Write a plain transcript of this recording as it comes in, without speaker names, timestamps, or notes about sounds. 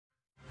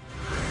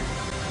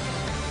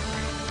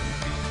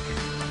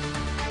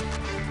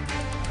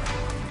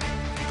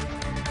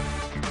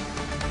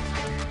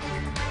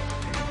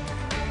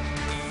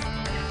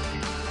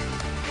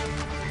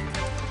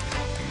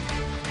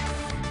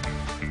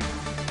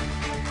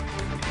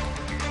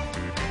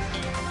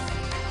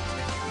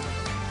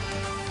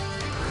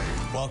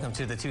Welcome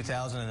to the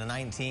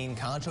 2019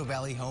 Concho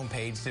Valley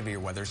Homepage Severe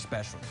Weather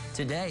Special.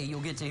 Today,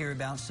 you'll get to hear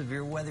about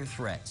severe weather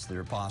threats that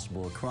are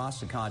possible across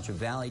the Concho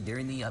Valley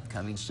during the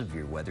upcoming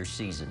severe weather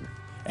season.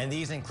 And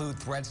these include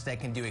threats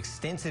that can do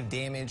extensive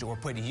damage or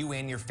put you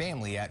and your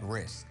family at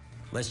risk.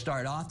 Let's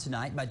start off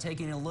tonight by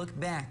taking a look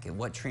back at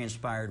what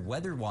transpired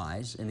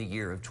weather-wise in the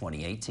year of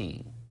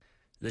 2018.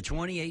 The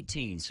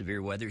 2018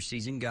 severe weather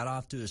season got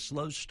off to a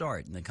slow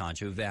start in the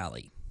Concho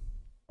Valley.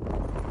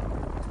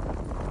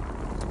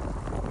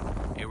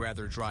 A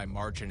rather dry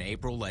March and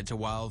April led to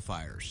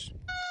wildfires.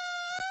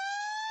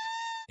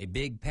 A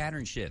big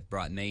pattern shift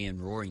brought May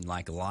in roaring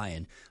like a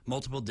lion.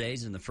 Multiple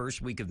days in the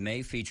first week of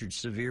May featured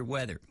severe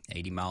weather.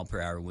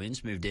 80-mile-per-hour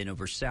winds moved in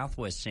over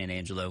southwest San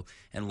Angelo,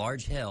 and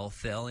large hail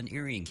fell in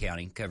Erie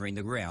County, covering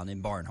the ground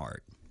in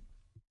Barnhart.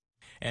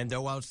 And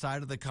though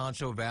outside of the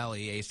Concho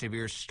Valley, a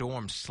severe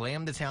storm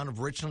slammed the town of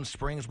Richland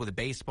Springs with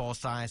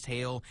baseball-sized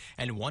hail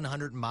and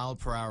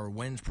 100-mile-per-hour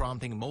winds,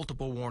 prompting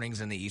multiple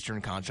warnings in the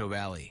eastern Concho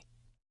Valley.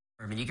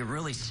 I mean, you can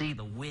really see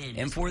the wind.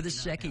 And for the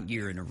second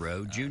year in a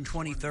row, June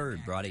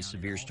 23rd brought a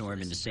severe storm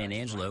into San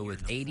Angelo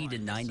with 80 to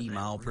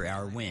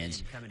 90-mile-per-hour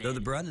winds, though the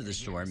brunt of the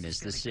storm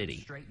missed the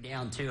city. Straight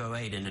down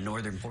 208 into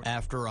northern.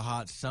 After a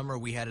hot summer,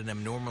 we had an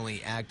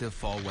abnormally active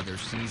fall weather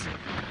season.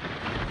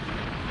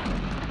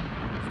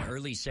 An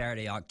early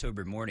Saturday,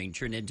 October morning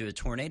turned into a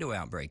tornado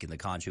outbreak in the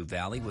Concho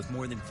Valley with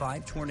more than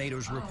 5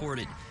 tornadoes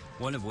reported,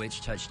 one of which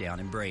touched down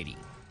in Brady.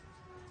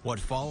 What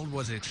followed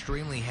was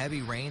extremely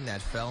heavy rain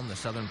that fell in the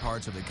southern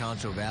parts of the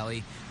Concho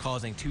Valley,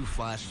 causing 2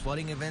 flash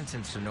flooding events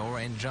in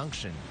Sonora and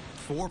Junction.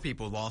 4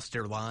 people lost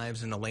their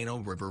lives in the Llano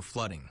River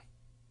flooding.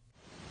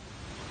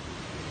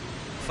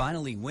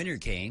 Finally, winter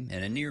came,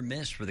 and a near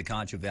miss for the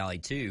Concho Valley,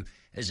 too,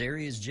 as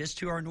areas just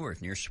to our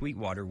north near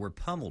Sweetwater were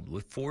pummeled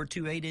with 4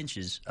 to 8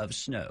 inches of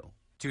snow.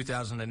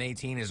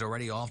 2018 is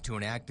already off to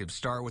an active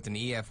start with an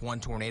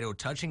EF1 tornado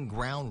touching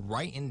ground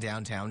right in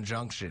downtown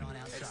Junction.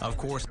 Of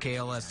course,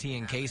 KLST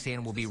and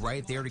KSAN will be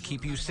right there to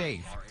keep you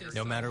safe,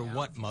 no matter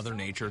what Mother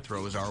Nature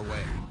throws our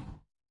way.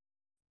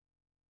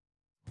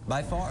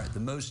 By far, the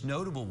most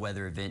notable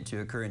weather event to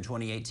occur in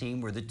 2018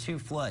 were the 2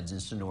 floods in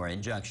Sonora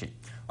and Junction.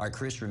 Our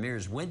Chris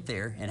Ramirez went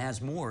there and has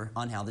more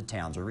on how the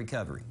towns are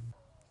recovering.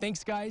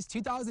 Thanks, guys.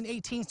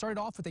 2018 started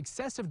off with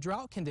excessive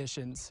drought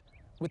conditions,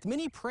 with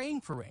many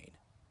praying for rain.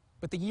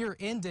 But the year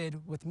ended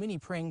with many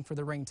praying for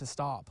the rain to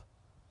stop.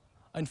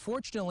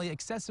 Unfortunately,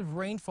 excessive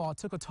rainfall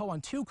took a toll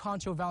on 2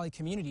 Concho Valley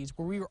communities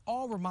where we were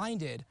all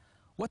reminded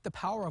what the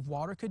power of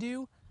water could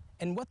do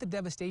and what the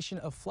devastation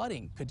of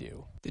flooding could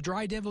do. The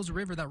Dry Devils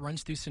River that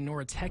runs through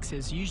Sonora,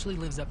 Texas usually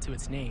lives up to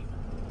its name.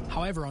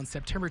 However, on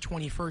September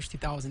 21st,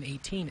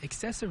 2018,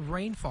 excessive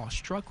rainfall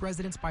struck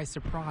residents by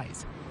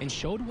surprise and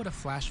showed what a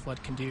flash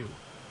flood can do.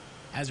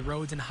 As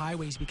roads and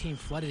highways became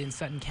flooded in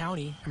Sutton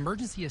County,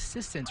 emergency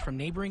assistance from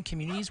neighboring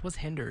communities was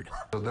hindered.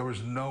 So there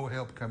was no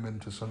help coming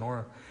to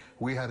Sonora.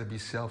 We had to be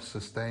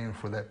self-sustained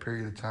for that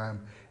period of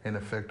time and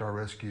effect our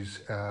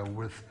rescues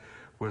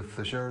with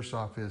the Sheriff's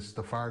Office,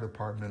 the Fire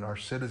Department, our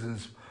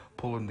citizens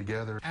pulling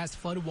together. As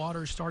flood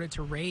waters started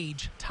to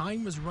rage,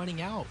 time was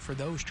running out for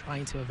those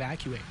trying to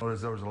evacuate. There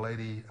was a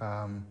lady,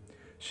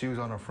 she was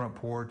on her front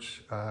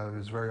porch. It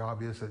was very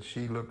obvious that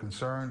she looked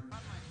concerned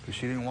because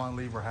she didn't want to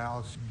leave her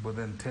house.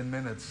 Within 10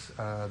 minutes,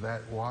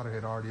 that water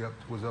had already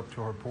was up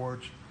to her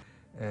porch,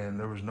 and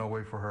there was no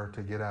way for her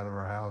to get out of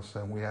her house,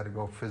 and we had to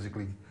go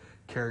physically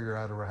carry her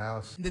out of her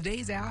house. The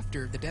days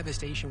after, the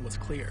devastation was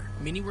clear.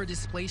 Many were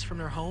displaced from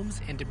their homes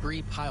and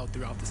debris piled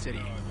throughout the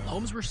city.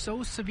 Homes were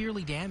so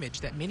severely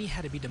damaged that many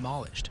had to be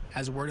demolished.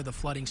 As word of the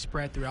flooding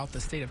spread throughout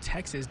the state of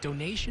Texas,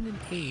 donation and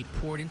aid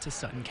poured into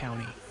Sutton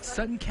County.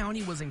 Sutton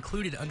County was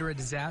included under a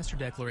disaster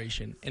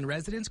declaration, and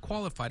residents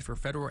qualified for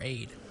federal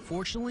aid.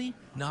 Fortunately,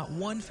 not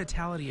one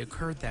fatality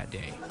occurred that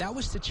day. That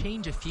was to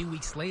change a few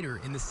weeks later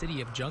in the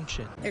city of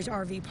Junction. There's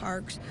RV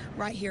parks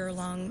right here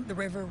along the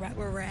river, right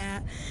where we're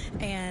at,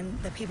 and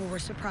the people were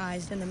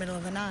surprised in the middle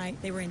of the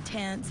night. They were in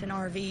tents and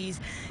RVs,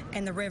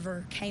 and the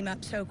river came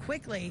up so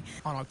quickly.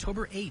 On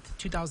October 8th,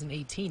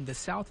 2018, the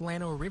South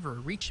Llano River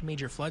reached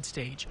major flood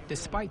stage.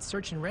 Despite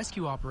search and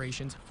rescue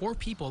operations, 4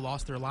 people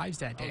lost their lives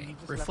that day.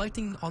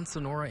 Reflecting on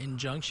Sonora and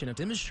Junction, it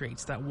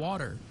demonstrates that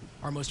water,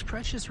 our most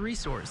precious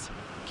resource,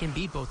 can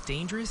be both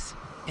dangerous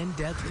and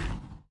deadly.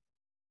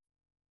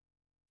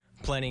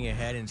 Planning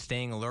ahead and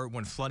staying alert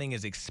when flooding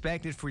is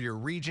expected for your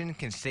region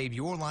can save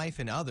your life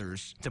and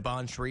others.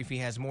 Taban Sharifi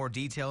has more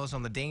details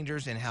on the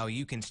dangers and how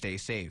you can stay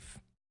safe.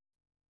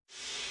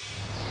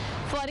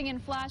 Flooding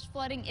and flash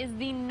flooding is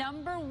the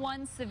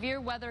 #1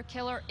 severe weather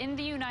killer in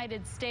the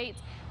United States.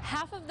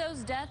 Half of those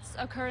deaths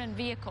occur in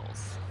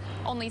vehicles.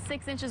 Only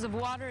 6 inches of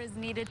water is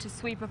needed to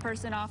sweep a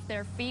person off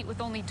their feet, with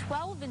only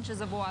 12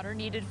 inches of water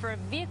needed for a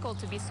vehicle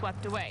to be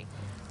swept away.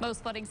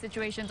 Most flooding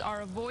situations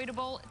are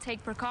avoidable.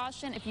 Take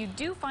precaution if you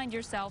do find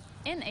yourself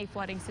in a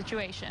flooding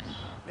situation.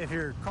 If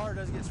your car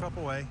does get swept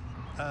away,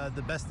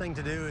 the best thing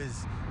to do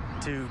is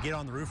to get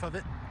on the roof of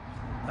it,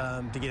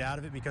 to get out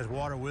of it, because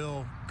water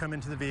will come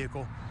into the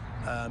vehicle.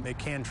 it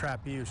can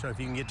trap you. So if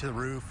you can get to the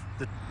roof,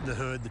 the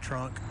hood, the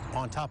trunk,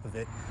 on top of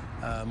it,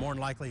 more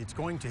than likely it's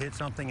going to hit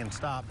something and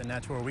stop, and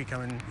that's where we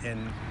come in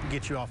and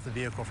get you off the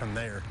vehicle from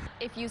there.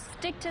 If you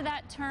stick to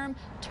that term,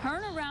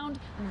 turn around,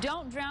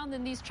 don't drown,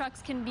 then these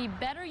trucks can be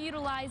better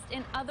utilized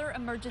in other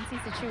emergency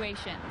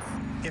situations.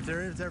 If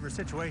there is ever a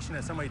situation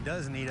that somebody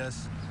does need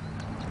us,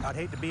 I'd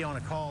hate to be on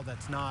a call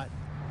that's not,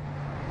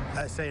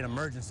 say, an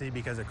emergency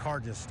because a car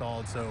just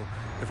stalled. So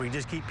if we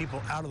just keep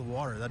people out of the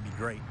water, that'd be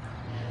great.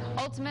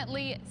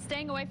 Ultimately,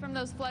 staying away from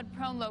those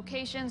flood-prone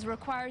locations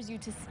requires you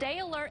to stay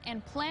alert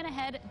and plan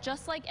ahead,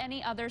 just like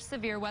any other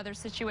severe weather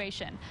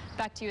situation.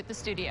 Back to you at the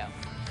studio.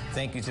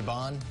 Thank you,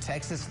 Taban.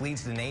 Texas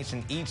leads the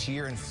nation each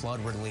year in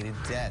flood-related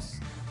deaths.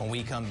 When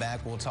we come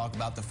back, we'll talk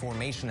about the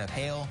formation of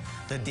hail,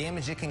 the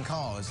damage it can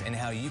cause, and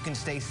how you can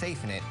stay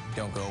safe in it.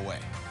 Don't go away.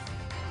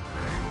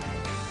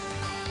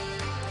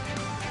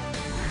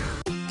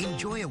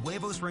 Enjoy a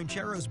Huevos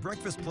Rancheros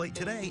breakfast plate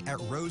today at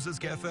Rosa's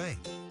Cafe.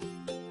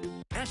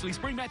 Ashley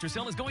Spring Mattress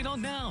Sale is going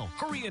on now.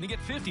 Hurry in and get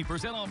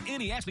 50% off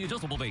any Ashley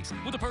adjustable base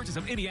with the purchase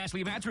of any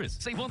Ashley mattress.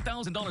 Save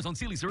 $1,000 on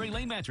Sealy Surrey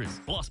Lane mattress.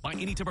 Plus, buy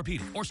any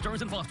Tempur-Pedic or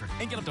Stearns & Foster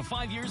and get up to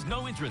 5 years,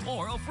 no interest,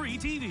 or a free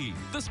TV.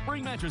 The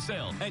Spring Mattress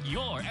Sale at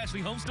your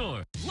Ashley Home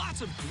Store.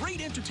 Lots of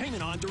great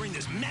entertainment on during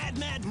this mad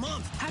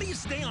month. How do you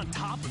stay on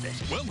top of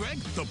it? Well, Greg,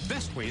 the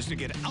best way is to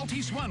get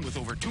Altice One with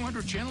over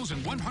 200 channels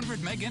and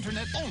 100 meg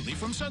internet only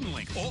from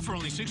Suddenlink. All for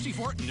only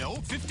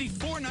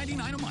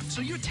 $54.99 a month.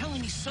 So you're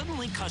telling me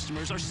Suddenlink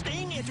customers are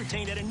staying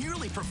entertained at a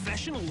nearly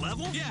professional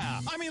level? Yeah,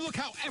 I mean, look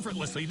how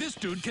effortlessly this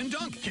dude can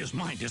dunk. His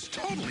mind is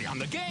totally on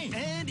the game.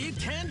 And it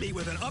can be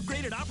with an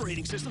upgraded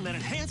operating system that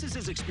enhances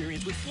his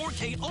experience with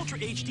 4K Ultra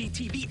HD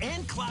TV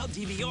and Cloud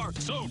DVR.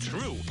 So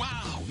true.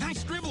 Wow,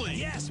 nice dribbling.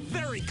 Yes,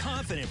 very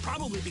confident,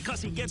 probably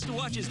because he gets to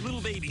watch his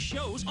little baby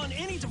shows on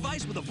any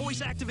device with a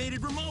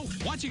voice-activated remote.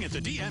 Watching at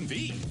the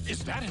DMV,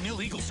 is that an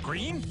illegal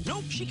screen?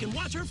 Nope, she can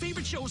watch her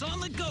favorite shows on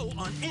the go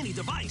on any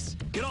device.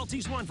 Get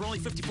Altice One for only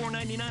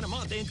 $54.99 a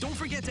month, and don't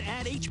forget to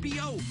add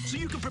HBO so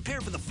you can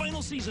prepare for the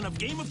final season of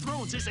Game of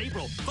Thrones this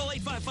April. Call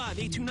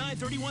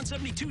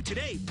 855-829-3172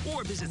 today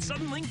or visit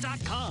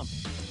suddenlink.com.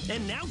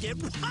 And now get,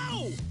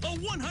 wow, a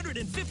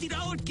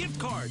 $150 gift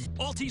card.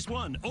 Altice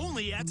One,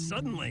 only at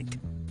Suddenlink.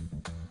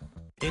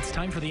 It's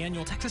time for the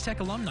annual Texas Tech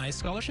Alumni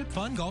Scholarship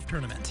Fun Golf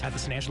Tournament at the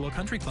San Angelo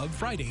Country Club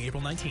Friday,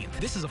 April 19th.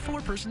 This is a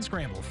 4-person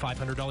scramble,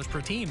 $500 per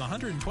team,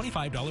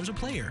 $125 a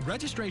player.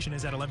 Registration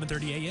is at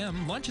 11:30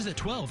 a.m., lunch is at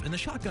 12, and the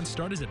shotgun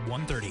start is at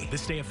 1:30.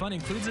 This day of fun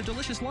includes a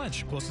delicious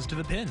lunch, closest to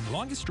the pin,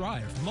 longest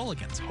drive,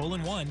 mulligans,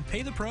 hole-in-one,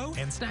 pay the pro,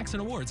 and snacks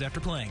and awards after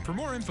playing. For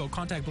more info,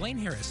 contact Blaine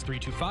Harris,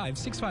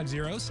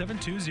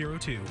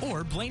 325-650-7202,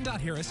 or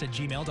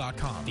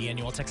blaine.harris@gmail.com. The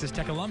annual Texas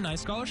Tech Alumni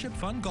Scholarship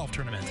Fun Golf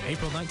Tournament,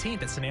 April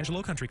 19th at San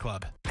Angelo Country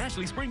Club.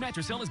 Ashley Spring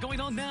Mattress Sale is going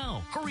on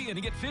now. Hurry in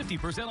and get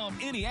 50% off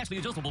any Ashley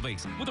adjustable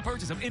base with the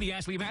purchase of any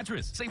Ashley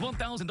mattress. Save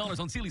 $1,000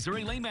 on Sealy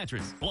Surrey Lane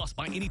mattress. Plus,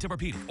 buy any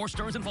Tempur-Pedic or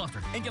Stearns &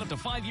 Foster and get up to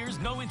 5 years,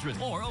 no interest,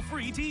 or a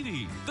free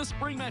TV. The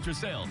Spring Mattress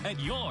Sale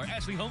at your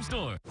Ashley Home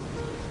Store.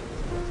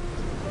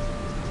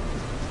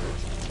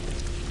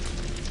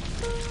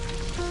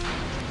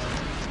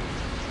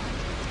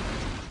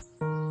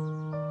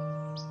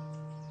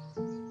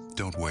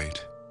 Don't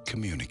wait.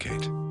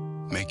 Communicate.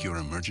 Make your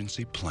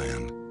emergency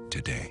plan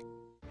today.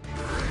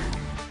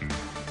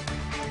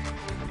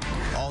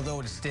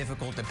 Although it's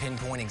difficult to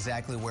pinpoint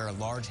exactly where a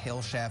large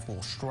hail shaft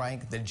will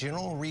strike, the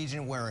general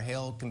region where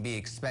hail can be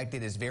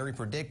expected is very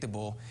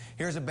predictable.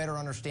 Here's a better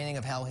understanding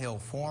of how hail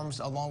forms,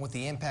 along with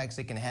the impacts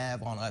it can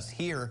have on us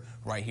here,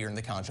 right here in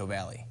the Concho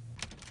Valley.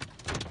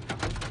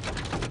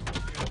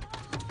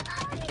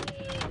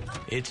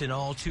 It's an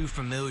all too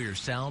familiar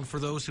sound for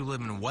those who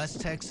live in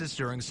West Texas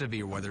during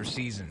severe weather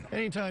season.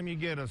 Anytime you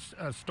get a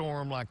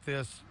storm like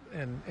this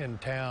in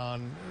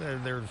town,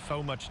 there's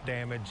so much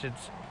damage.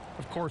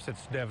 Of course,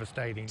 it's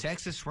devastating.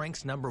 Texas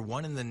ranks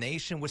 #1 in the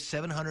nation with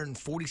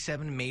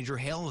 747 major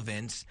hail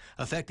events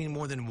affecting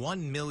more than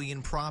 1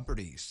 million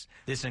properties.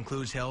 This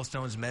includes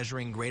hailstones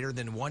measuring greater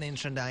than 1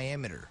 inch in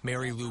diameter.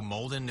 Mary Lou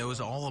Molden knows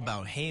all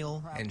about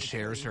hail and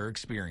shares her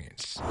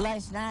experience.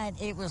 Last night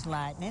it was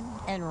lightning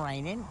and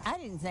raining. I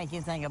didn't think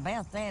anything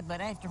about that,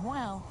 but after a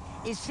while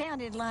it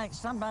sounded like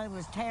somebody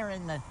was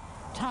tearing the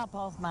top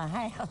off my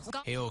house.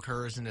 Hail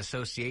occurs in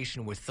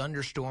association with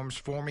thunderstorms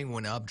forming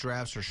when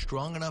updrafts are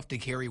strong enough to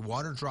carry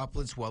water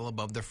droplets well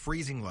above the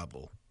freezing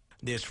level.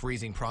 This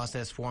freezing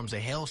process forms a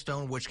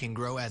hailstone which can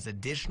grow as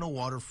additional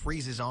water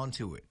freezes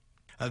onto it.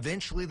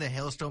 Eventually, the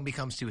hailstone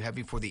becomes too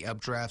heavy for the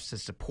updrafts to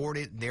support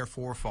it,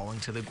 therefore falling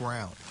to the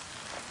ground.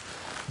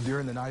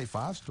 During the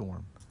 95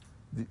 storm,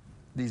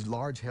 these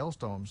large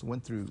hailstones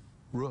went through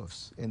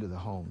roofs into the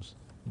homes,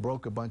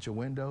 broke a bunch of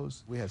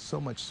windows. We had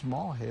so much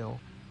small hail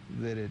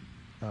that it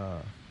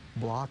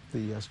blocked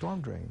the storm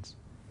drains,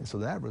 and so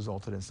that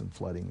resulted in some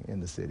flooding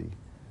in the city.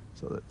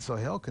 So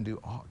hail can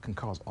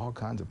cause all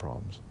kinds of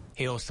problems.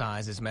 Hail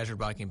size is measured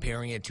by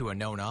comparing it to a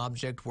known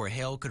object, where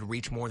hail could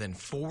reach more than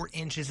 4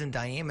 inches in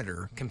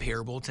diameter,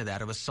 comparable to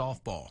that of a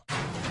softball.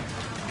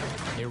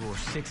 There were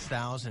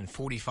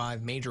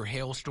 6,045 major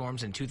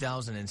hailstorms in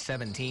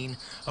 2017,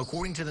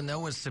 according to the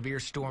NOAA's Severe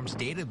Storms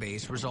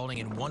database, resulting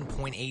in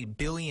 $1.8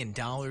 billion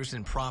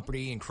in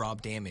property and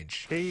crop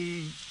damage.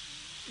 He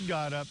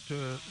got up to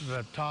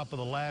the top of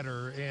the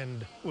ladder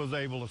and was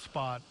able to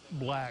spot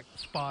black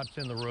spots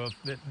in the roof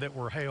that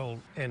were hail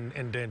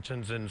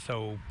indentions, and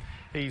so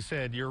he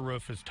said, your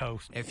roof is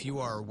toast. If you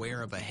are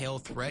aware of a hail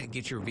threat,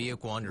 get your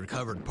vehicle under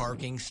covered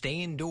parking,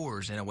 stay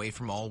indoors and away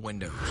from all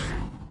windows.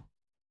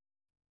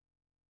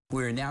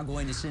 We're now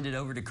going to send it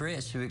over to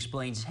Chris, who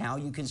explains how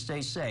you can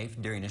stay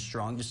safe during a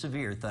strong to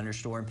severe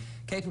thunderstorm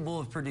capable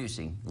of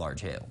producing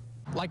large hail.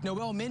 Like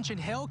Noel mentioned,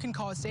 hail can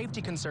cause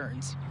safety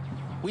concerns.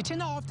 We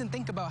tend to often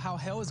think about how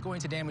hail is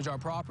going to damage our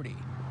property,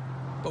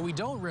 but we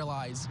don't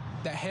realize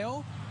that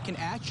hail can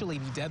actually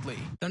be deadly.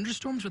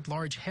 Thunderstorms with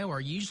large hail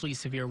are usually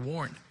severe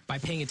warned. By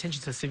paying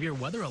attention to severe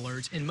weather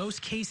alerts, in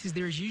most cases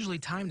there is usually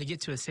time to get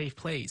to a safe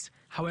place.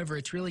 However,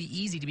 it's really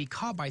easy to be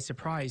caught by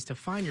surprise to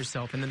find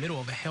yourself in the middle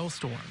of a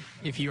hailstorm.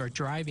 If you are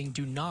driving,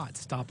 do not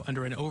stop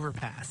under an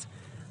overpass.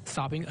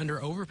 Stopping under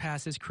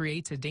overpasses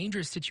creates a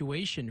dangerous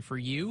situation for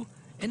you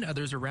and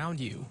others around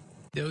you.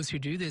 Those who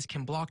do this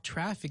can block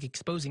traffic,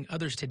 exposing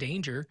others to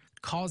danger,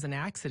 cause an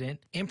accident,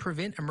 and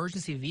prevent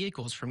emergency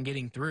vehicles from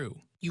getting through.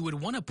 You would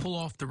want to pull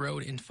off the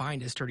road and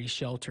find a sturdy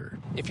shelter.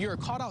 If you are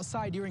caught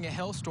outside during a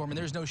hailstorm and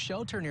there's no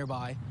shelter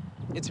nearby,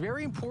 it's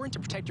very important to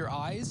protect your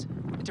eyes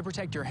and to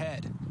protect your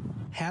head.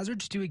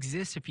 Hazards do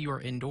exist if you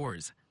are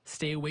indoors.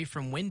 Stay away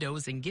from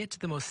windows and get to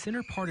the most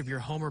center part of your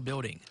home or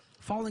building.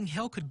 Falling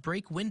hail could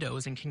break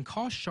windows and can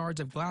cause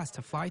shards of glass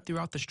to fly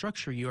throughout the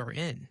structure you are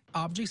in.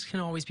 Objects can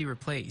always be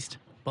replaced,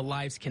 but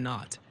lives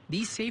cannot.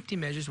 These safety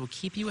measures will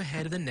keep you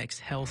ahead of the next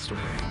hailstorm.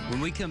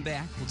 When we come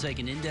back, we'll take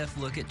an in-depth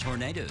look at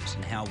tornadoes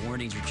and how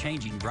warnings are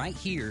changing right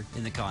here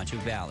in the Concho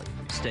Valley.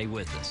 Stay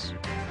with us.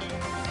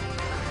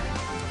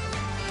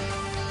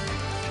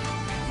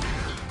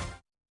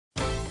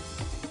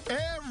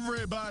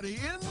 Everybody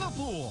in the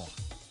pool.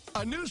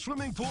 A new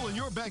swimming pool in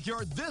your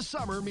backyard this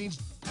summer means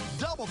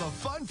double the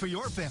fun for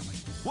your family.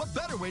 What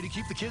better way to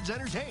keep the kids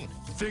entertained?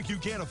 Think you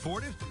can't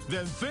afford it?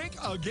 Then think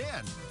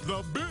again.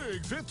 The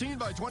big 15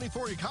 by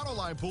 24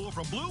 Econoline pool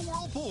from Blue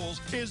World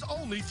Pools is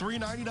only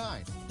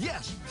 $3.99.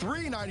 Yes,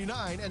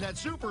 $3.99, and that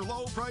super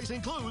low price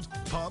includes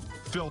pump,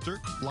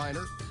 filter,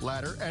 liner,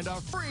 ladder, and a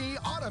free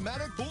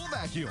automatic pool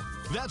vacuum.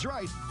 That's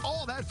right,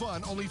 all that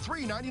fun, only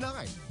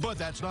 $3.99. But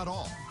that's not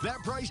all. That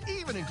price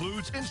even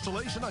includes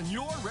installation on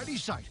your ready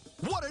site.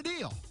 What a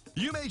deal!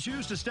 You may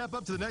choose to step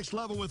up to the next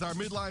level with our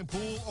midline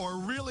pool or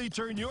really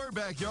turn your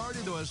backyard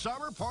into a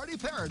summer party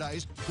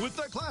paradise with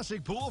the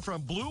classic pool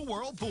from Blue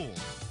World Pools.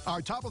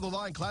 Our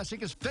top-of-the-line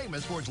classic is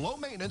famous for its low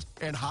maintenance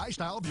and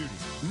high-style beauty.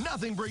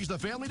 Nothing brings the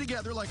family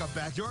together like a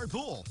backyard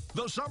pool.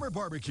 The summer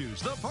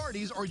barbecues, the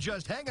parties, or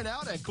just hanging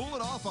out and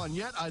cooling off on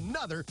yet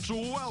another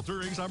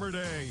sweltering summer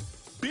day.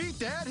 Beat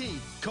that heat.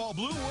 Call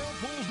Blue World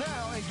Pools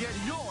now and get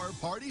your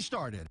party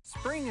started.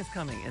 Spring is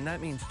coming, and that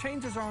means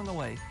changes are on the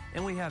way.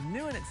 And we have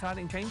new and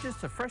exciting changes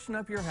to freshen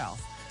up your house.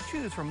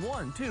 Choose from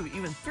 1, 2,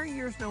 even 3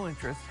 years no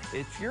interest.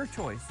 It's your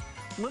choice.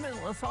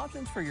 Limitless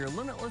options for your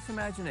limitless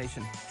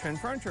imagination.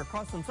 Trend Furniture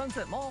across from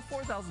Sunset Mall,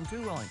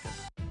 4002 Wellington.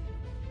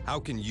 How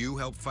can you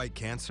help fight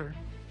cancer?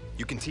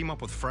 You can team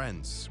up with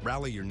friends,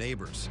 rally your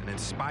neighbors, and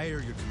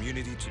inspire your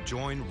community to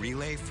join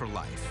Relay for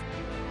Life.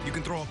 You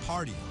can throw a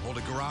party, hold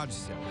a garage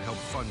sale to help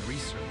fund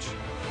research,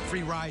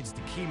 free rides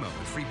to chemo,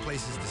 and free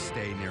places to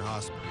stay near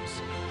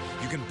hospitals.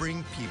 You can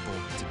bring people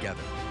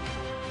together,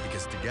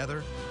 because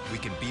together we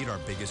can beat our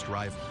biggest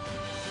rival.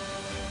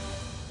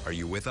 Are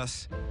you with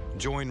us?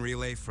 Join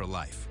Relay for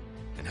Life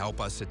and help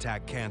us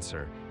attack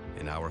cancer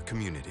in our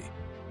community.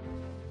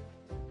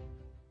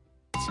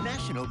 It's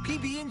National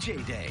PB&J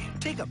Day.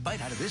 Take a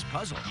bite out of this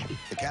puzzle.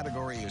 The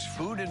category is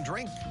food and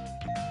drink.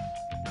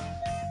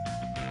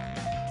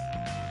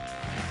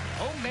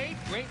 Homemade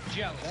grape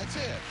jelly. That's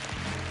it.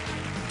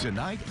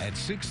 Tonight at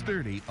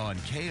 6:30 on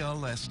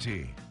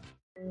KLST.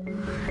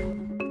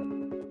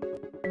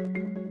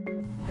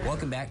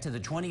 Welcome back to the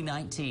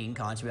 2019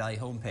 Concho Valley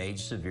Homepage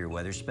Severe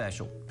Weather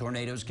Special.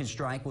 Tornadoes can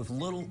strike with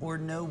little or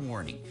no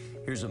warning.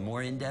 Here's a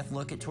more in-depth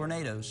look at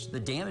tornadoes, the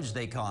damage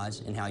they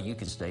cause, and how you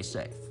can stay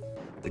safe.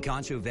 The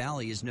Concho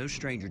Valley is no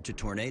stranger to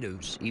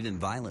tornadoes, even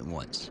violent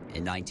ones.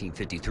 In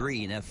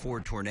 1953, an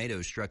F4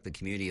 tornado struck the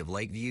community of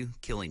Lakeview,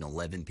 killing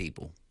 11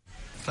 people.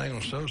 The thing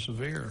was so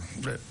severe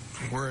that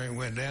where it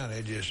went down,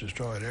 it just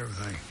destroyed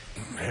everything.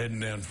 Heading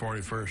down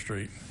 41st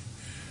Street,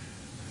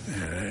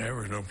 there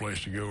was no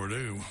place to go or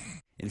do.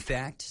 In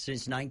fact,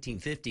 since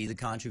 1950, the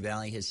Concho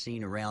Valley has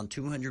seen around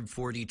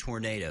 240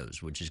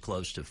 tornadoes, which is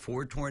close to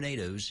 4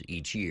 tornadoes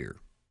each year.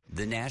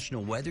 The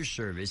National Weather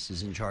Service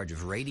is in charge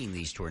of rating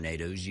these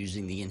tornadoes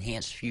using the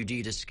enhanced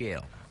Fujita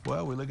scale.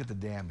 Well, we look at the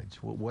damage.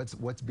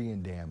 What's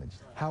being damaged?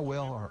 How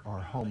well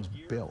are homes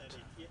built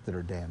that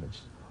are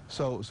damaged?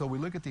 So we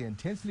look at the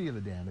intensity of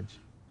the damage,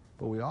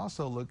 but we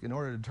also look, in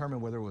order to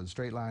determine whether it was a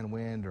straight line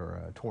wind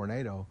or a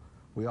tornado,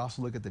 we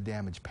also look at the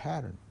damage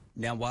pattern.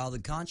 Now, while the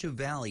Concho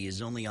Valley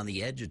is only on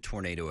the edge of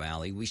Tornado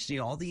Alley, we see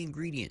all the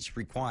ingredients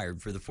required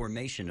for the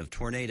formation of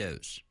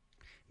tornadoes.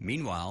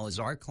 Meanwhile, as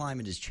our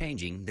climate is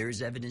changing, there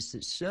is evidence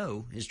that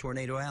so is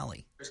Tornado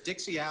Alley.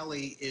 Dixie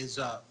Alley is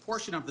a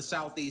portion of the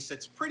southeast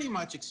that's pretty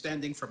much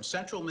extending from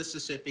central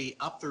Mississippi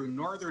up through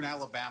northern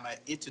Alabama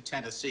into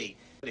Tennessee.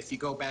 But if you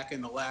go back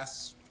in the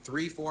last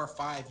 3, 4,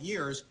 5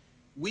 years,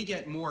 we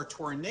get more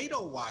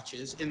tornado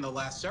watches in the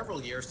last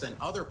several years than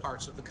other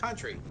parts of the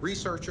country.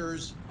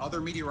 Researchers,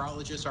 other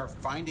meteorologists are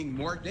finding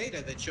more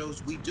data that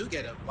shows we do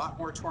get a lot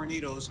more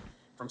tornadoes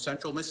from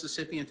central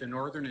Mississippi into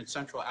northern and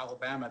central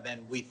Alabama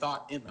than we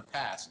thought in the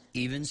past.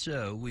 Even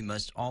so, we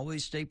must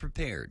always stay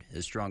prepared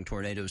as strong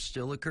tornadoes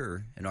still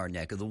occur in our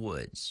neck of the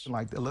woods.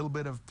 Like a little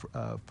bit of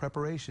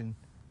preparation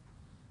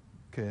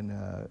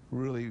can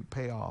really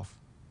pay off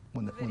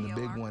when the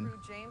big one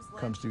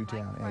comes through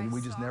town, and we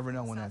just never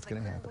know when that's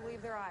going to happen.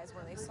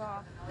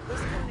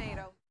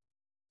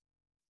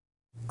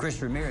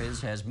 Chris Ramirez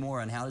has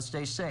more on how to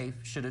stay safe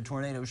should a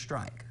tornado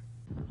strike.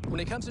 When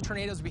it comes to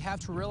tornadoes, we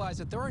have to realize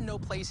that there are no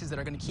places that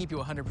are going to keep you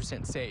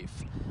 100% safe.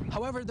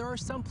 However, there are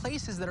some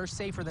places that are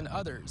safer than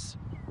others.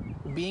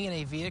 Being in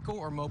a vehicle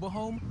or mobile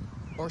home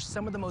are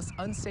some of the most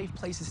unsafe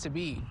places to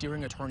be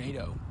during a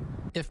tornado.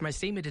 If my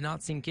statement did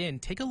not sink in,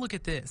 take a look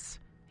at this.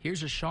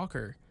 Here's a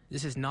shocker.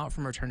 This is not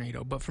from a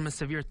tornado, but from a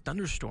severe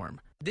thunderstorm.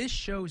 This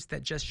shows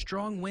that just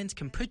strong winds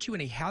can put you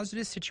in a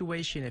hazardous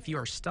situation if you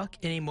are stuck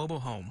in a mobile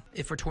home.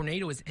 If a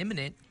tornado is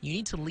imminent, you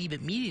need to leave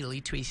immediately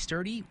to a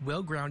sturdy,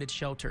 well-grounded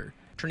shelter.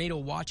 Tornado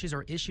watches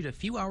are issued a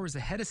few hours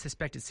ahead of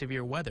suspected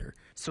severe weather,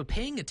 so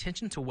paying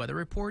attention to weather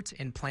reports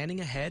and planning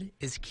ahead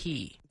is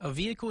key. A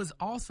vehicle is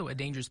also a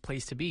dangerous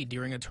place to be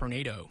during a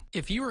tornado.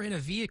 If you are in a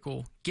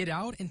vehicle, get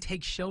out and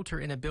take shelter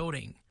in a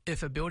building.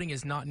 If a building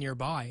is not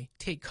nearby,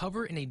 take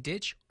cover in a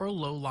ditch or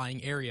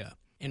low-lying area.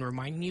 And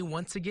reminding you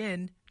once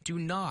again, do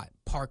not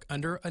park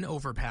under an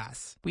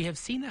overpass. We have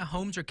seen that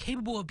homes are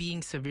capable of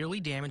being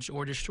severely damaged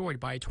or destroyed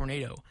by a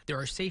tornado. There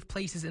are safe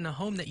places in a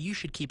home that you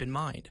should keep in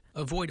mind.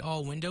 Avoid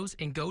all windows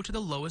and go to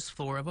the lowest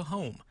floor of a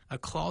home. A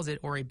closet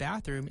or a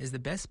bathroom is the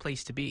best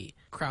place to be.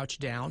 Crouch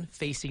down,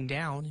 facing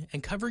down,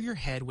 and cover your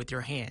head with your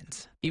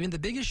hands. Even the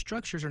biggest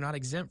structures are not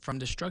exempt from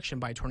destruction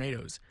by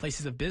tornadoes.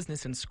 Places of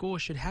business and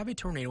schools should have a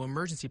tornado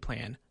emergency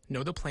plan.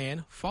 Know the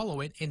plan, follow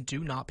it, and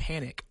do not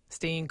panic.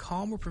 Staying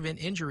calm will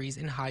prevent injuries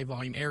in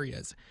high-volume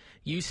areas.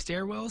 Use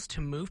stairwells to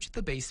move to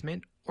the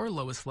basement or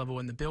lowest level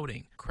in the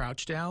building.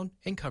 Crouch down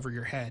and cover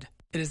your head.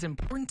 It is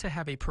important to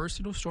have a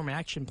personal storm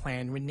action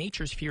plan when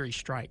nature's fury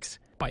strikes.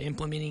 By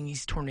implementing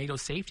these tornado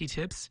safety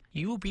tips,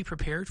 you will be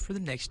prepared for the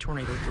next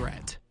tornado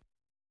threat.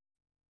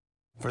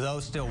 For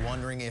those still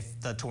wondering if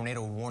the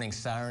tornado warning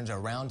sirens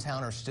around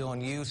town are still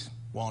in use,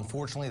 well,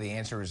 unfortunately, the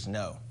answer is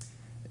no.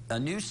 A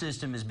new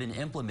system has been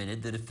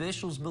implemented that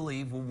officials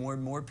believe will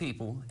warn more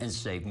people and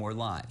save more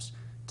lives.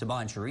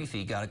 Taban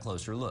Sharifi got a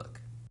closer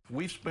look.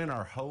 We've spent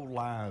our whole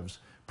lives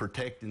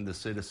protecting the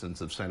citizens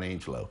of San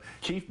Angelo.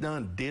 Chief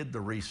Dunn did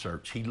the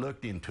research. He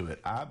looked into it.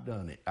 I've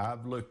done it.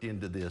 I've looked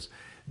into this.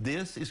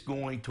 This is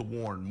going to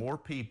warn more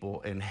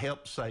people and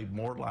help save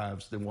more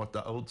lives than what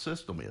the old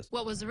system is.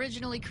 What was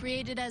originally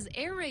created as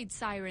air raid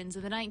sirens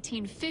in the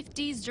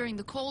 1950s during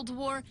the Cold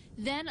War,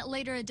 then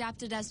later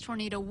adapted as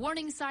tornado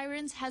warning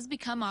sirens, has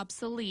become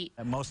obsolete.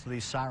 And most of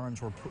these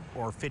sirens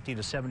were 50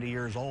 to 70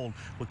 years old.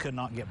 We could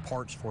not get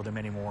parts for them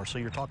anymore. So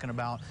you're talking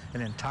about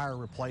an entire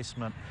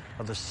replacement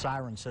of the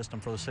siren system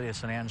for the city of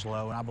San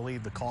Angelo, and I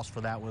believe the cost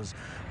for that was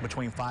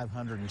between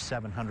 $500,000 and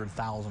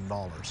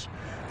 $700,000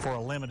 for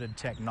a limited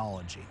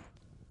technology.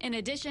 In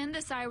addition,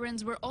 the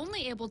sirens were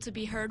only able to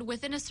be heard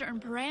within a certain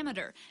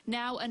parameter.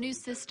 Now, a new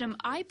system,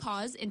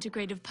 IPAWS,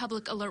 Integrated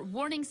Public Alert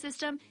Warning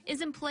System,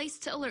 is in place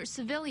to alert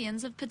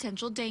civilians of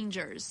potential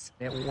dangers.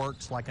 It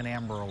works like an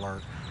Amber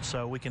Alert,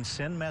 so we can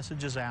send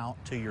messages out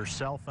to your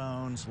cell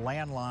phones,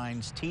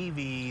 landlines,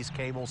 TVs,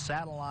 cable,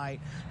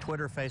 satellite,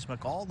 Twitter,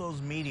 Facebook, all those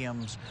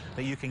mediums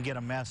that you can get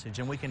a message,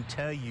 and we can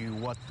tell you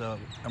what the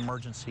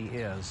emergency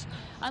is.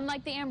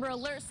 Unlike the Amber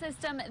Alert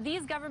system,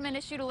 these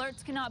government-issued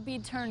alerts cannot be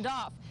turned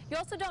off. You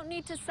also don't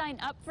need to sign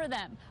up for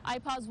them.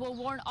 IPAWS will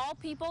warn all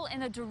people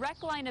in a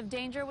direct line of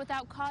danger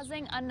without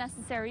causing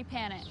unnecessary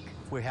panic.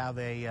 If we have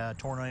a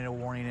tornado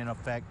warning in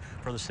effect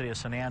for the city of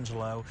San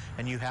Angelo,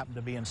 and you happen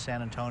to be in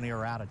San Antonio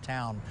or out of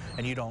town,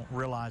 and you don't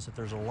realize that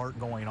there's an alert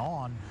going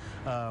on,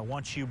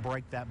 once you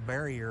break that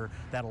barrier,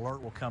 that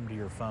alert will come to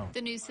your phone.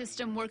 The new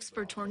system works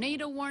for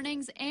tornado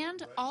warnings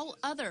and all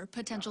other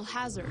potential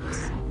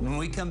hazards. When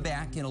we come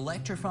back, an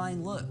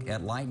electrifying look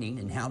at lightning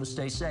and how to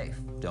stay safe.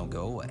 Don't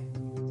go away.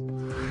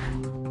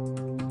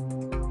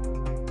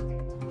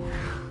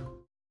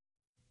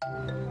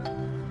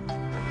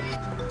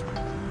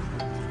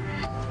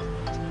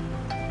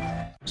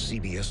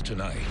 CBS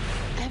Tonight.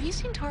 Have you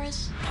seen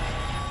Taurus?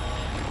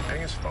 I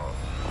think it's phone.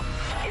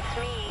 It's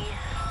me,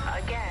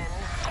 again.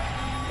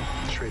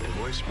 Straight to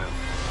voicemail.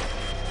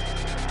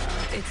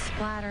 It's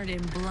splattered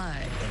in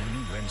blood. A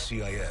new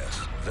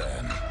NCIS,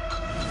 then.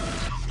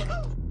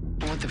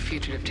 I want the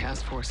fugitive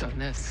task force on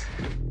this.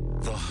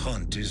 The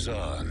hunt is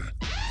on.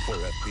 for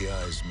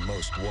FBI's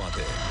most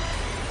wanted.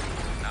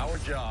 Our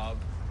job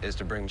is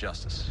to bring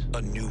justice.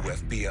 A new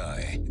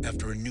FBI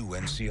after a new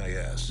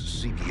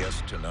NCIS.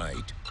 CBS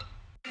tonight.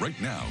 Right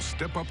now,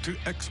 step up to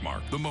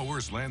Exmark, the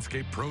Mowers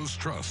Landscape Pros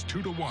trust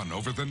 2-to-1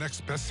 over the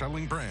next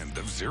best-selling brand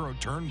of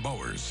zero-turn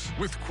mowers.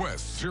 With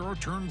Quest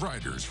zero-turn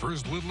riders for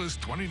as little as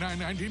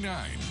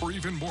 $29.99. For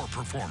even more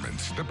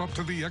performance, step up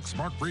to the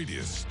Exmark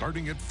Radius,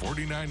 starting at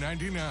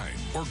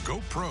 $49.99. Or go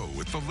pro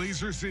with the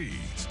Laser Z,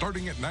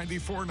 starting at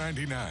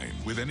 $94.99.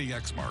 With any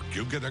Exmark,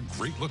 you'll get a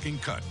great-looking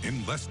cut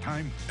in less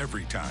time,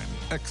 every time.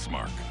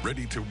 Exmark,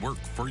 ready to work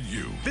for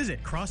you.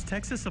 Visit Cross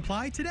Texas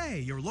Supply today,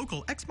 your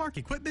local Exmark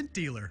equipment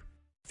dealer.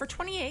 For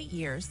 28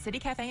 years, City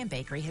Cafe and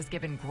Bakery has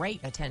given great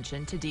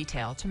attention to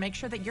detail to make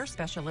sure that your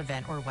special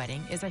event or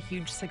wedding is a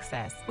huge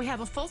success. We have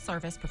a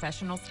full-service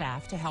professional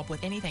staff to help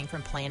with anything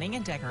from planning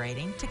and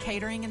decorating to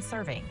catering and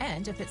serving.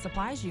 And if it's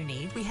supplies you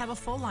need, we have a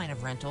full line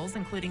of rentals,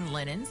 including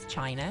linens,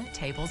 china,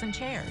 tables, and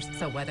chairs.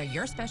 So whether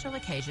your special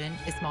occasion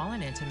is small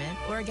and intimate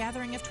or a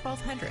gathering of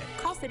 1,200,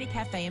 call City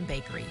Cafe and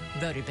Bakery,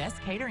 voted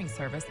Best Catering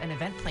Service and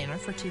Event Planner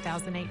for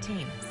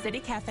 2018.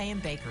 City Cafe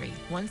and Bakery,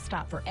 one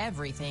stop for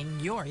everything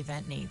your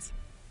event needs.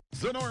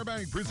 Sonora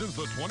Bank presents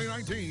the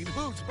 2019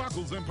 Boots,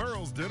 Buckles, and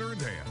Pearls Dinner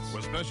and Dance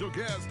with special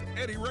guest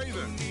Eddie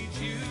Raven.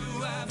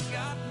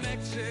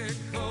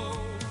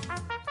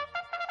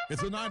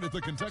 It's a night at the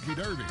Kentucky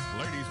Derby.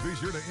 Ladies, be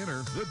sure to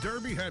enter the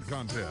Derby Hat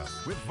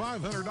Contest with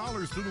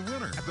 $500 to the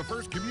winner at the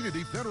First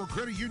Community Federal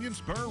Credit Union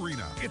Spur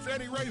Arena. It's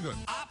Eddie Raven.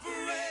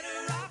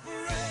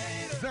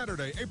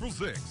 Saturday, April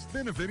 6th,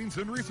 benefiting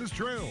Sunrisa's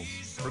Trails.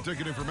 For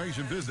ticket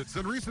information, visit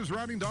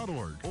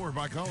sunrisasriding.org or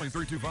by calling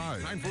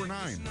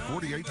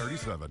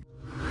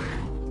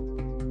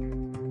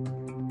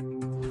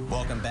 325-949-4837.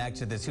 Welcome back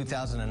to the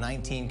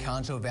 2019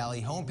 Concho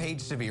Valley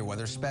Homepage Severe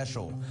Weather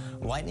Special.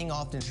 Lightning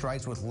often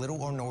strikes with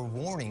little or no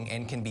warning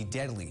and can be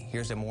deadly.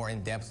 Here's a more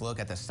in-depth look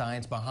at the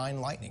science behind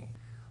lightning.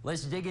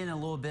 Let's dig in a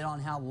little bit on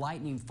how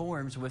lightning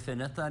forms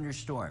within a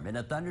thunderstorm. In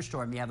a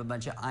thunderstorm, you have a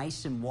bunch of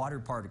ice and water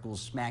particles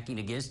smacking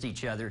against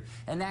each other,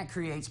 and that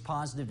creates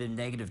positive and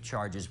negative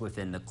charges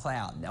within the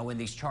cloud. Now, when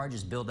these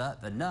charges build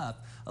up enough,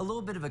 a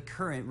little bit of a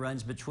current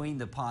runs between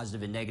the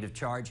positive and negative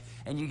charge,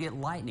 and you get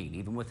lightning,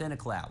 even within a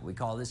cloud. We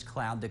call this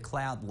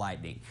cloud-to-cloud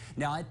lightning.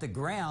 Now, at the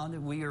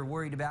ground, we are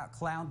worried about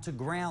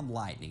cloud-to-ground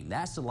lightning.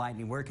 That's the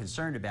lightning we're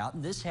concerned about,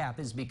 and this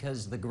happens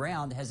because the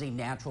ground has a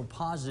natural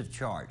positive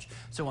charge.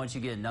 So once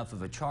you get enough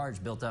of a charge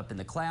built up in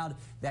the cloud,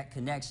 that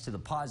connects to the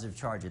positive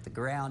charge at the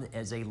ground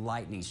as a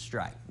lightning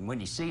strike. And when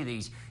you see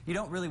these, you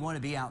don't really want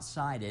to be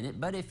outside in it,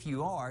 but if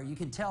you are, you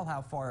can tell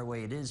how far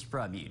away it is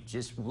from you.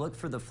 Just look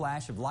for the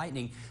flash of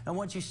lightning, and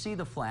once you see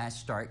the flash,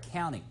 start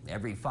counting.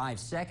 Every 5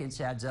 seconds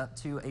adds up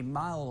to a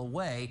mile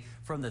away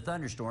from the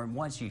thunderstorm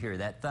once you hear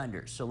that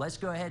thunder. So let's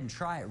go ahead and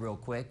try it real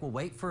quick. We'll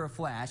wait for a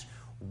flash.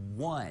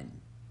 1,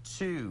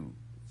 2,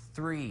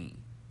 3,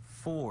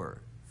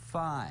 4,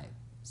 5,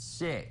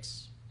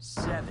 6,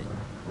 7.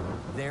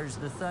 There's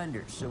the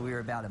thunder. So we're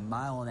about 1.5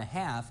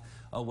 miles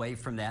away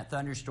from that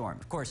thunderstorm.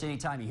 Of course,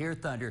 anytime you hear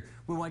thunder,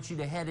 we want you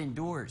to head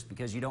indoors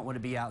because you don't want to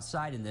be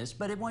outside in this.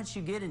 But once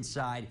you get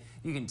inside,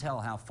 you can tell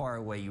how far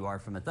away you are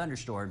from a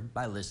thunderstorm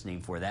by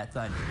listening for that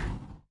thunder.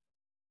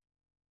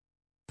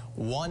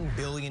 1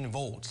 billion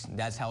volts.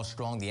 That's how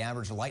strong the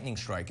average lightning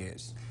strike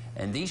is.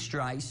 And these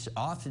strikes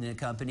often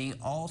accompany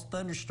all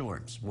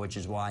thunderstorms, which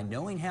is why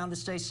knowing how to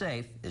stay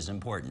safe is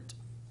important.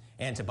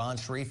 And Taban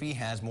Sharifi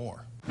has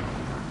more.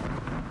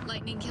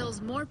 Lightning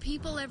kills more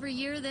people every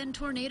year than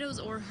tornadoes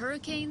or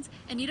hurricanes,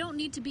 and you don't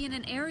need to be in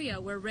an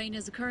area where rain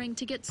is occurring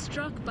to get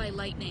struck by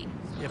lightning.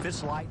 If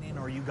it's lightning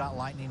or you got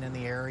lightning in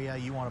the area,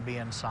 you want to be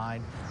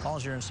inside. As long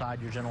as you're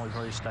inside, you're generally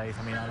pretty safe.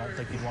 I mean, I don't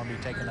think you'd want to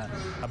be taking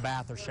a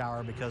bath or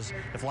shower because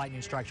if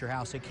lightning strikes your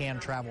house, it can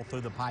travel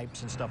through the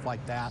pipes and stuff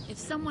like that. If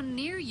someone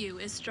near you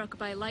is struck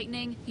by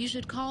lightning, you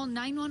should call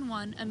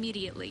 911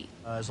 immediately.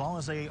 As long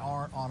as they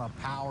aren't on a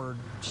powered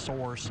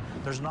source,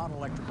 there's not an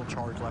electrical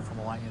charge left from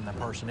the lightning in that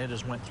person. It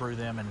just went through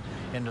them and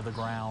into the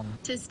ground.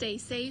 To stay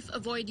safe,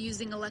 avoid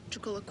using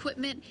electrical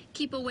equipment,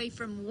 keep away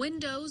from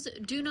windows,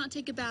 do not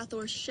take a bath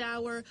or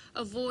shower,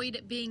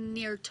 avoid being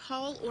near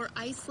tall or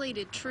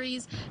isolated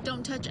trees,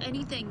 don't touch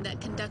anything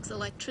that conducts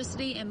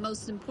electricity, and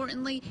most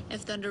importantly,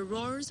 if thunder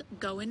roars,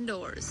 go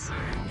indoors.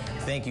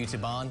 Thank you,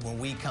 Taban. When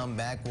we come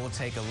back, we'll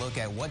take a look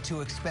at what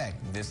to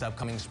expect this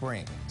upcoming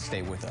spring.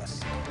 Stay with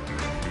us.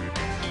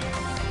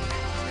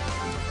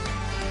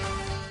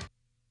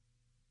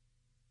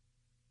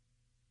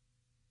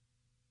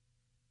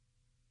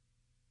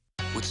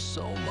 With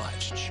so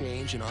much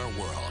change in our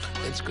world,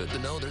 it's good to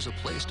know there's a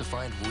place to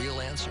find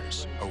real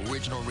answers.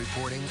 Original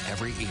reporting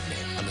every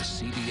evening on the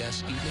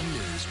CBS Evening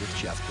News with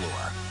Jeff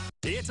Bloor.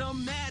 It's a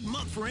mad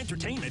month for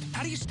entertainment.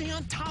 How do you stay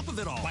on top of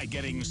it all? By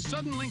getting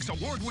Suddenlink's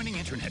award-winning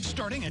internet,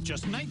 starting at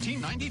just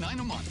 $19.99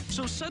 a month.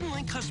 So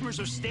Suddenlink customers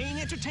are staying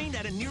entertained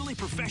at a nearly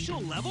professional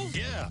level?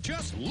 Yeah,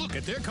 just look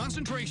at their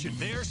concentration.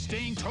 They're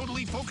staying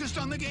totally focused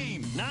on the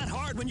game. Not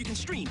hard when you can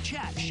stream,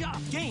 chat, shop,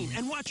 game,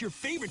 and watch your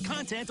favorite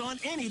content on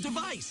any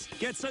device.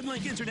 Get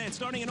Suddenlink internet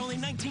starting at only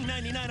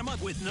 $19.99 a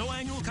month with no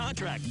annual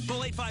contract.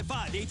 Call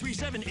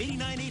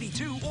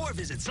 855-837-8982 or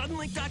visit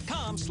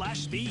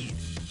suddenlink.com/speed.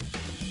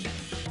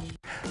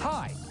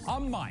 Hi,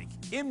 I'm Mike.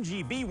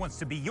 MGB wants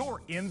to be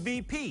your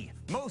MVP,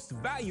 most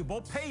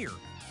valuable payer.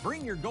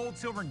 Bring your gold,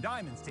 silver, and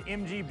diamonds to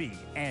MGB,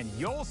 and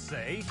you'll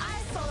say,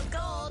 I sold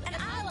gold, and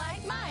I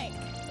like Mike.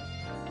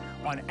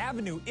 On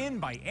Avenue N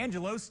by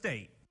Angelo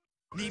State.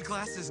 Need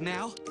glasses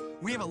now?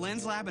 We have a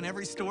lens lab in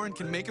every store and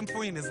can make them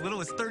for you in as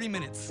little as 30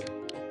 minutes.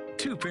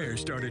 2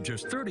 pairs start at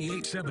just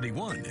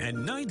 $38.71, and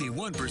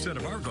 91%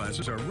 of our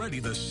glasses are ready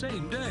the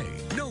same day.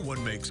 No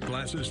one makes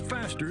glasses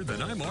faster than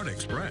iMart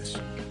Express.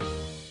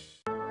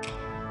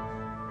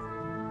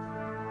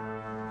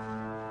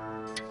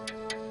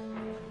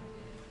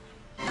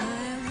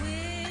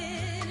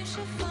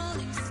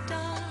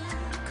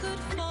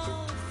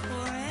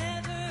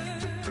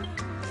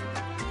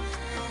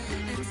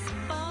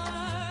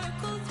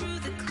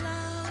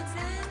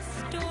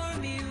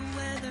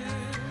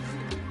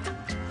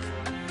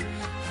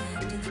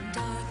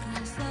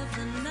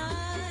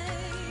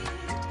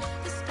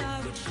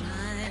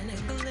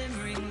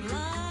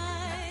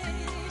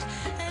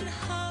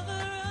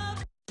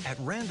 At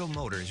Randall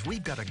Motors,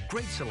 we've got a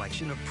great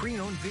selection of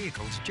pre-owned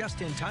vehicles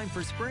just in time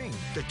for spring.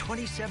 The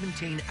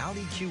 2017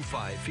 Audi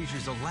Q5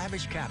 features a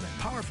lavish cabin,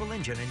 powerful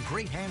engine, and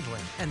great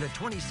handling. And the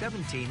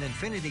 2017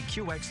 Infiniti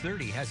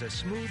QX30 has a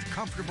smooth,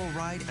 comfortable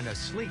ride and a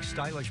sleek,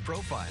 stylish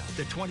profile.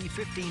 The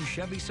 2015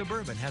 Chevy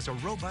Suburban has a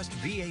robust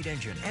V8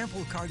 engine,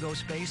 ample cargo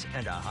space,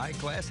 and a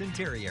high-class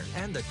interior.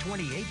 And the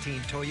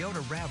 2018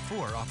 Toyota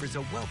RAV4 offers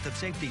a wealth of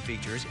safety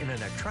features in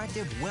an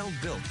attractive,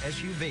 well-built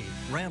SUV.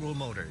 Randall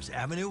Motors,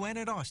 Avenue N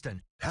at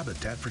Austin.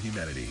 Habitat for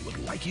Humanity would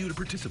like you to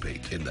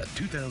participate in the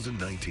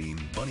 2019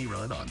 Bunny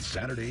Run on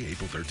Saturday,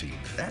 April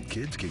 13th at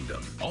Kids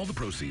Kingdom. All the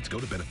proceeds go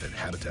to benefit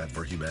Habitat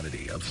for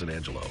Humanity of San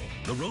Angelo.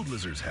 The Road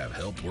Lizards have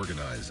helped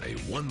organize a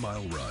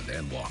 1-mile run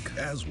and walk,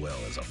 as well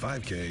as a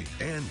 5K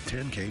and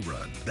 10K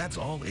run. That's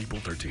all April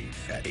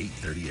 13th at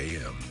 8:30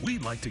 a.m.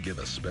 We'd like to give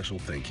a special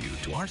thank you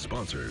to our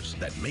sponsors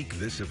that make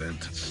this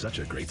event such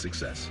a great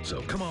success.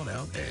 So come on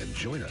out and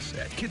join us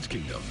at Kids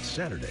Kingdom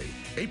Saturday,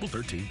 April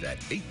 13th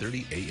at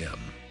 8:30 a.m.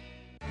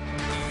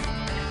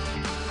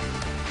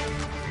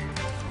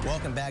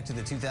 Welcome back to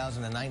the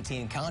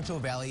 2019 Concho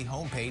Valley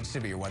Homepage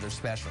Severe Weather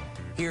Special.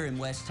 Here in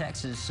West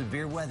Texas,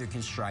 severe weather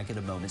can strike at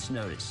a moment's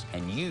notice,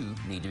 and you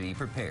need to be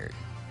prepared.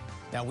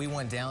 Now, we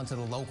went down to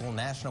the local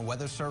National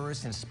Weather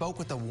Service and spoke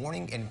with the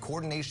warning and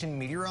coordination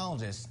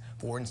meteorologist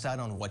for insight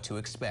on what to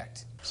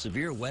expect.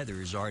 Severe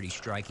weather is already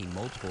striking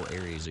multiple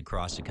areas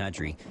across the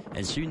country,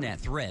 and soon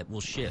that threat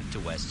will shift to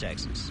West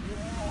Texas.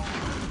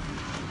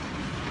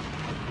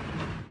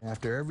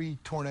 After every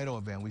tornado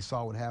event, we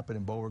saw what happened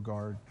in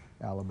Beauregard,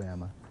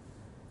 Alabama.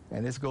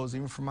 And this goes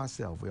even for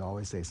myself. We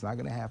always say, it's not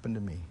going to happen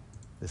to me.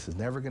 This is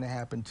never going to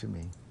happen to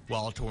me.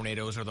 While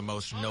tornadoes are the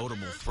most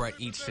notable threat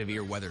each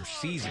severe weather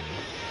season,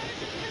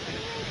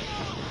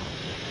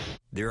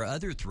 there are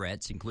other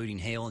threats, including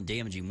hail and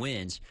damaging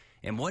winds,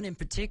 and one in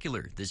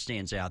particular that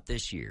stands out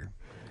this year.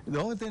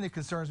 The only thing that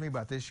concerns me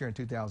about this year in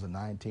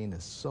 2019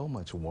 is so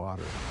much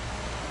water.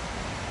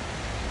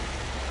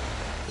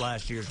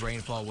 Last year's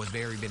rainfall was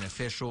very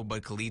beneficial,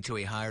 but could lead to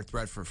a higher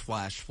threat for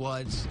flash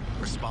floods,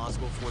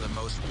 responsible for the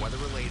most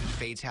weather-related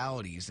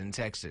fatalities in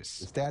Texas.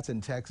 The stats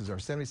in Texas are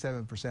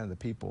 77% of the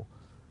people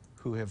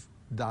who have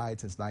died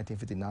since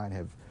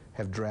 1959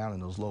 have drowned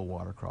in those low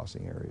water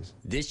crossing areas.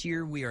 This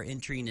year, we are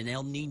entering an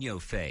El Nino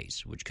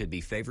phase, which could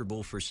be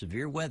favorable for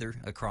severe weather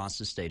across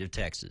the state of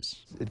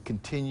Texas. It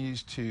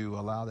continues to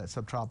allow that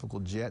subtropical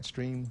jet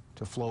stream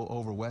to flow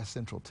over west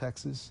central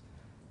Texas.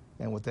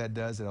 And what that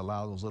does, it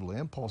allows those little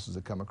impulses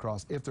to come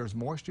across. If there's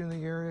moisture in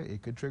the area,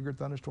 it could trigger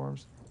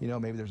thunderstorms. You know,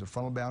 maybe there's a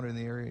frontal boundary in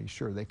the area.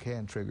 Sure, they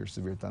can trigger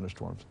severe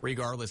thunderstorms.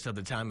 Regardless of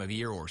the time of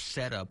year or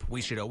setup,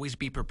 we should always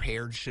be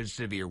prepared should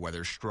severe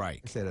weather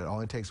strike. I said it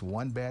only takes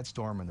one bad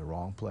storm in the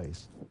wrong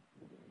place.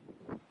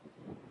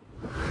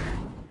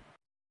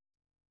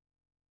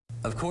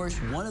 Of course,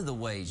 one of the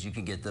ways you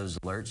can get those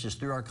alerts is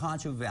through our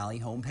Concho Valley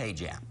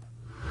homepage app.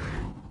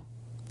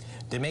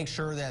 To make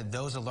sure that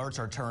those alerts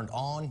are turned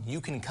on,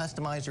 you can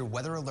customize your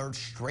weather alerts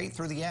straight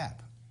through the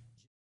app.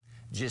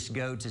 Just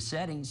go to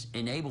Settings,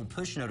 Enable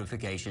Push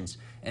Notifications,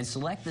 and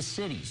select the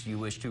cities you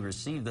wish to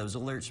receive those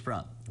alerts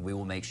from. We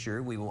will make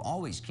sure we will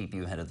always keep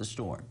you ahead of the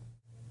storm.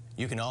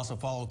 You can also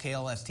follow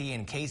KLST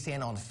and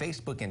KSAN on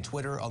Facebook and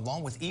Twitter,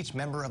 along with each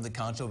member of the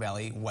Concho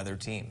Valley weather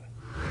team.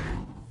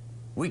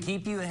 We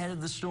keep you ahead of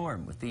the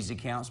storm with these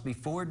accounts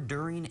before,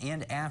 during,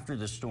 and after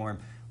the storm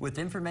with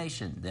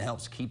information that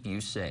helps keep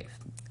you safe.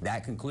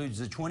 That concludes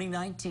the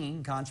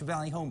 2019 Concho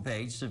Valley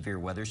Homepage Severe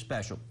Weather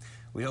Special.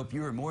 We hope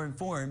you are more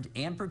informed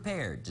and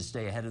prepared to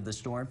stay ahead of the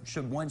storm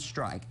should one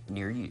strike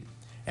near you.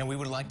 And we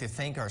would like to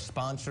thank our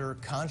sponsor,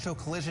 Concho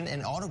Collision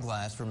and Auto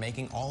Glass, for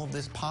making all of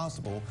this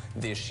possible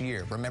this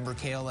year. Remember,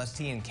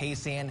 KLST and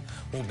KSAN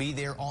will be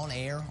there on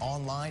air,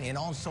 online, and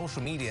on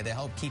social media to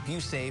help keep you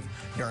safe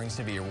during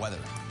severe weather.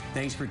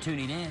 Thanks for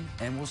tuning in,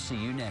 and we'll see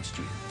you next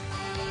year.